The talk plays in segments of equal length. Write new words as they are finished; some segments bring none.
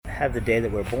have the day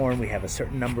that we're born. We have a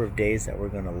certain number of days that we're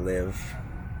going to live,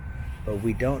 but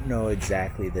we don't know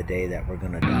exactly the day that we're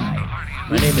going to die.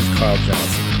 My name is Carl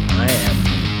Johnson. I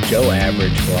am Joe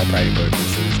Average for all practical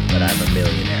purposes, but I'm a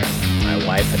millionaire. My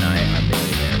wife and I are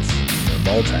millionaires.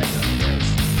 We're multi-millionaires.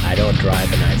 I don't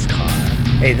drive a nice car.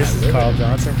 Hey, this is Carl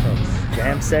Johnson from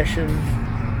Jam Session,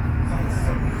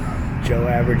 Joe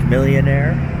Average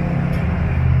Millionaire,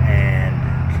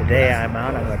 and today I'm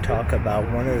going to talk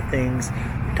about one of the things.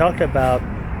 We talked about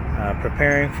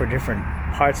preparing for different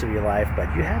parts of your life,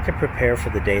 but you have to prepare for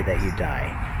the day that you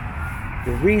die.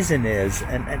 The reason is,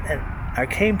 and I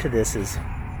came to this, is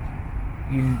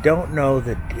you don't know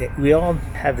that we all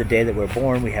have the day that we're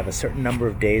born. We have a certain number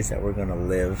of days that we're going to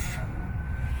live,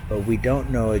 but we don't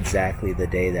know exactly the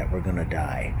day that we're going to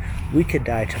die. We could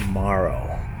die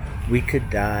tomorrow. We could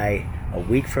die a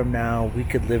week from now. We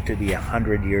could live to be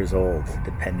 100 years old,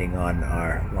 depending on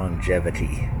our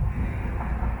longevity.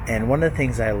 And one of the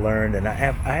things I learned, and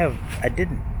I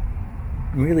didn't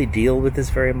really deal with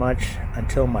this very much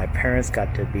until my parents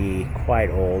got to be quite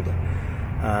old.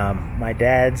 My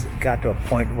dad's got to a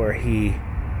point where he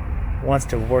wants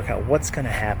to work out what's going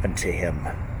to happen to him.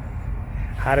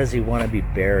 How does he want to be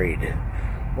buried?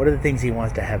 What are the things he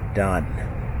wants to have done?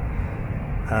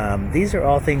 These are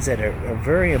all things that are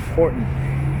very important.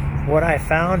 What I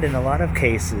found in a lot of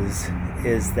cases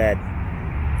is that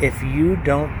if you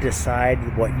don't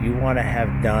decide what you want to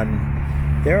have done,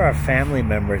 there are family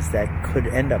members that could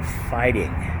end up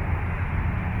fighting,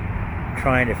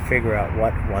 trying to figure out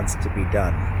what wants to be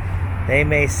done. They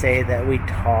may say that we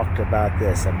talked about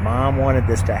this, and mom wanted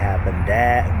this to happen,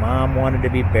 mom wanted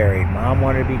to be buried, mom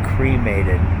wanted to be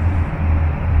cremated.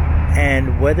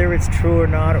 And whether it's true or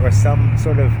not, or some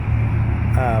sort of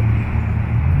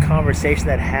conversation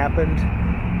that happened,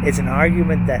 it's an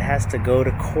argument that has to go to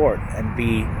court and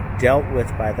be dealt with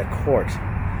by the court.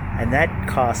 And that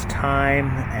costs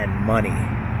time and money.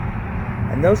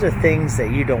 And those are things that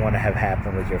you don't want to have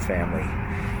happen with your family.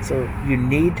 So you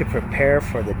need to prepare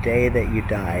for the day that you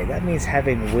die. That means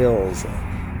having wills,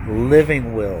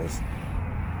 living wills,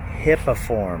 HIPAA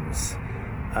forms,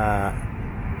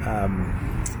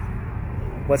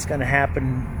 what's going to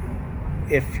happen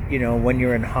if, when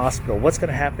you're in hospital, what's going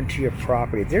to happen to your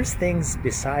property. There's things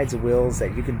besides wills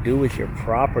that you can do with your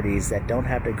properties that don't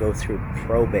have to go through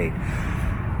probate.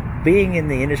 Being in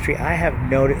the industry, I have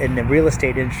noted, in the real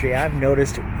estate industry, I've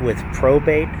noticed with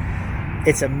probate,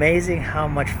 it's amazing how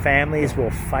much families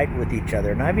will fight with each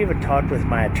other. And I've even talked with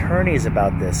my attorneys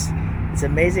about this. It's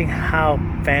amazing how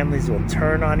families will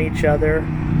turn on each other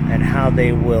and how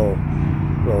they will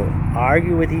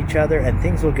argue with each other, and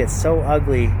things will get so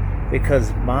ugly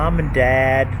because mom and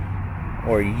dad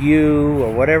or you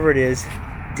or whatever it is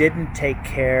didn't take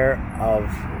care of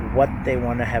what they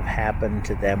want to have happen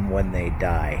to them when they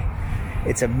die.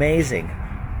 It's amazing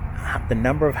the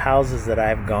number of houses that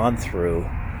I've gone through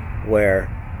where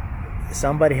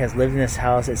somebody has lived in this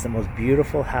house. It's the most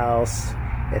beautiful house.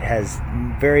 It has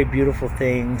very beautiful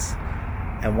things.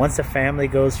 And once a family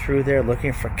goes through there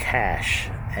looking for cash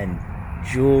and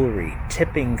jewelry,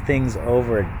 tipping things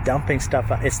over, dumping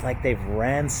stuff out, it's like they've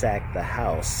ransacked the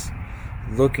house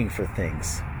looking for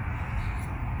things.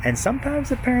 And sometimes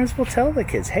the parents will tell the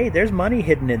kids, hey, there's money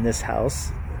hidden in this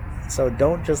house, so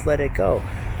don't just let it go.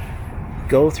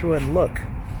 Go through and look.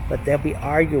 But they'll be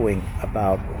arguing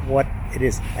about what it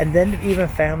is. And then even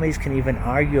families can even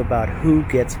argue about who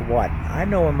gets what. I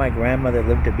know when my grandmother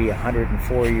lived to be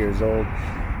 104 years old,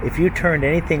 if you turned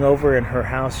anything over in her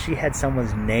house, she had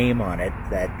someone's name on it,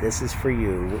 that this is for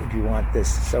you, do you want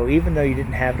this? So even though you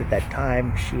didn't have it at that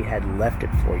time, she had left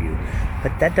it for you.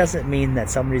 But that doesn't mean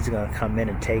that somebody's going to come in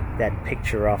and take that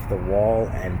picture off the wall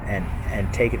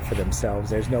and take it for themselves.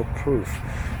 There's no proof.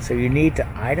 So you need to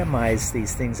itemize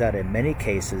these things out in many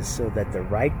cases so that the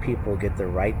right people get the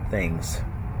right things.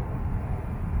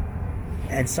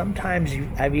 And sometimes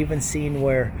I've even seen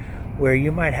where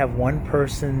you might have one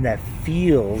person that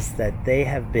feels that they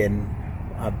have been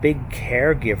a big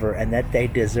caregiver and that they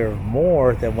deserve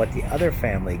more than what the other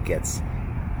family gets.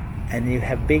 And you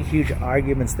have big, huge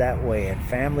arguments that way, and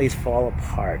families fall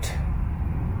apart.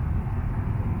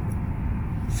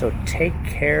 So take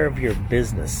care of your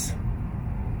business.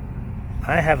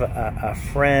 I have a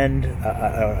friend,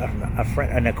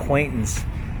 an acquaintance,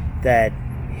 that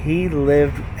he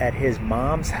lived at his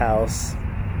mom's house,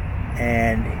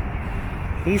 and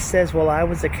he says, well, I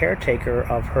was the caretaker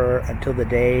of her until the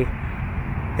day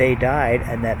they died,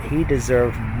 and that he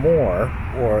deserved more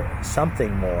or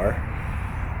something more.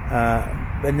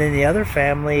 And then the other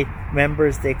family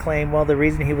members, they claim, well, the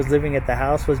reason he was living at the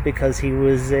house was because he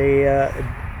was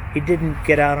he didn't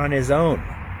get out on his own.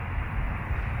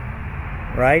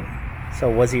 right? So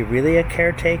was he really a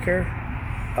caretaker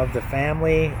of the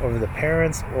family or the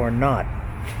parents or not?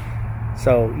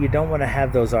 So you don't want to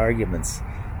have those arguments.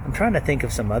 I'm trying to think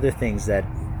of some other things that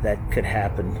could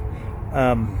happen.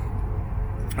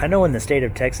 I know in the state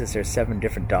of Texas there's 7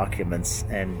 different documents,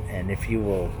 and if you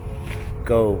will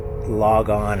go log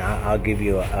on, I'll give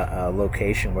you a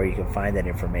location where you can find that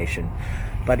information.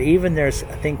 But even there's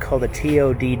a thing called a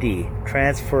TODD,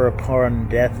 Transfer Upon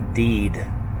Death Deed,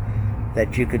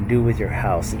 that you can do with your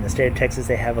house. In the state of Texas,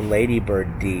 they have a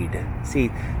ladybird deed.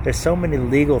 See, there's so many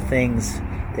legal things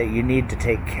that you need to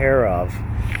take care of,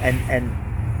 and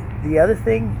the other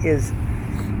thing is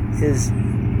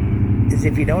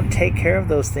if you don't take care of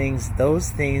those things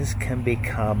can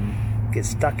get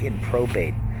stuck in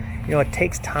probate. You know, it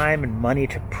takes time and money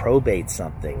to probate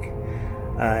something.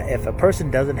 If a person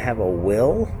doesn't have a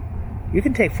will, you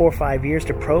can take 4 or 5 years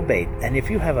to probate. And if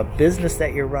you have a business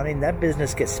that you're running, that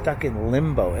business gets stuck in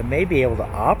limbo. It may be able to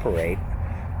operate,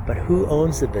 but who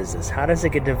owns the business? How does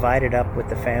it get divided up with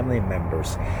the family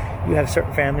members? You have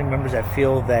certain family members that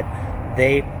feel that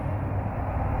they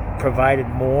provided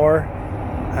more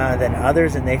than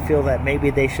others, and they feel that maybe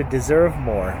they should deserve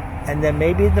more. And then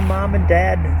maybe the mom and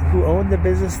dad who own the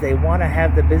business, they want to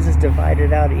have the business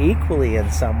divided out equally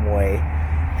in some way,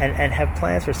 and have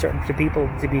plans for certain people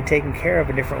to be taken care of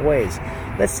in different ways.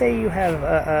 Let's say you have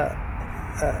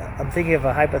I'm thinking of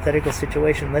a hypothetical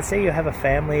situation. Let's say you have a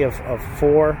family of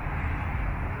 4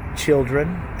 children,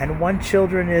 and one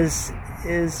children has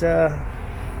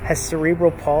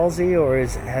cerebral palsy or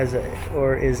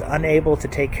is unable to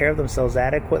take care of themselves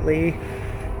adequately,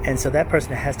 and so that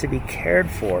person has to be cared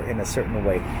for in a certain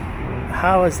way.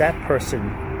 How does that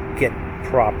person get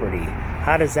property?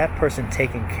 How does that person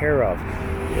taken care of?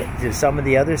 Do some of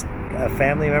the other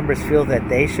family members feel that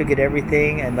they should get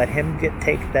everything and let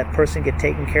that person get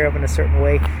taken care of in a certain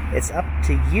way? It's up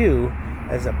to you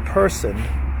as a person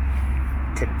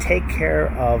to take care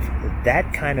of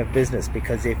that kind of business,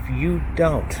 because if you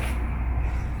don't,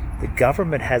 the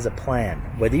government has a plan.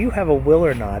 Whether you have a will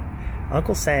or not,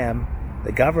 Uncle Sam,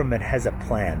 the government has a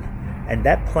plan, and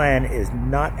that plan is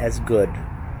not as good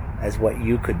as what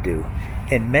you could do.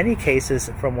 In many cases,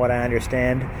 from what I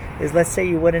understand, is let's say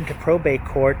you went into probate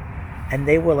court and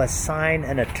they will assign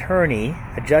an attorney,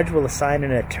 a judge will assign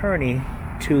an attorney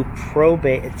to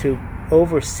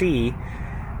oversee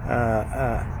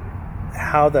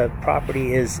how the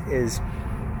property is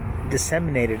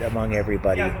disseminated among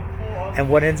everybody. And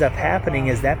what ends up happening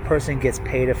is that person gets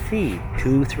paid a fee,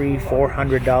 $200, $300,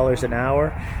 $400 an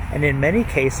hour, and in many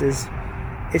cases,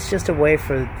 it's just a way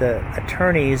for the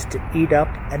attorneys to eat up,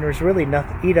 and there's really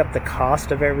nothing, eat up the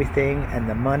cost of everything and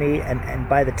the money, and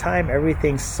by the time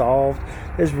everything's solved,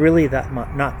 there's really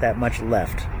not that much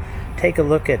left. Take a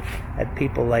look at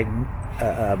people like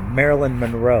Marilyn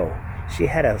Monroe. She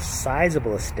had a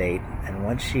sizable estate, and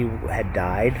once she had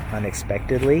died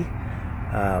unexpectedly,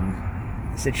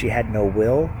 since she had no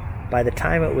will, by the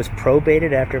time it was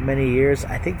probated after many years,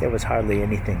 I think there was hardly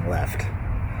anything left.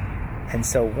 And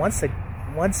so once the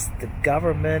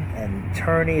government and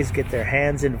attorneys get their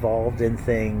hands involved in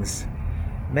things,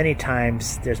 many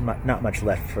times there's not much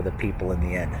left for the people in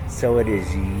the end. So it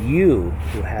is you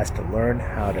who has to learn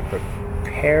how to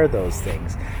prepare those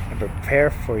things and prepare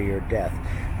for your death.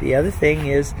 The other thing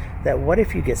is that what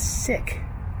if you get sick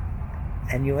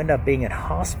and you end up being in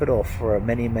hospital for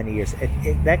many, many years?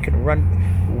 That could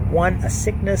a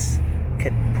sickness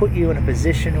can put you in a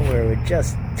position where it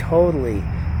just totally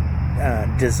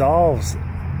dissolves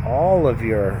all of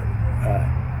your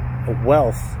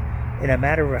wealth in a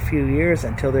matter of a few years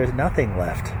until there's nothing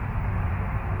left.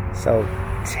 So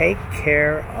take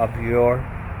care of your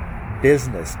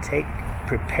business.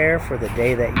 Prepare for the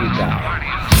day that you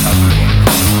die.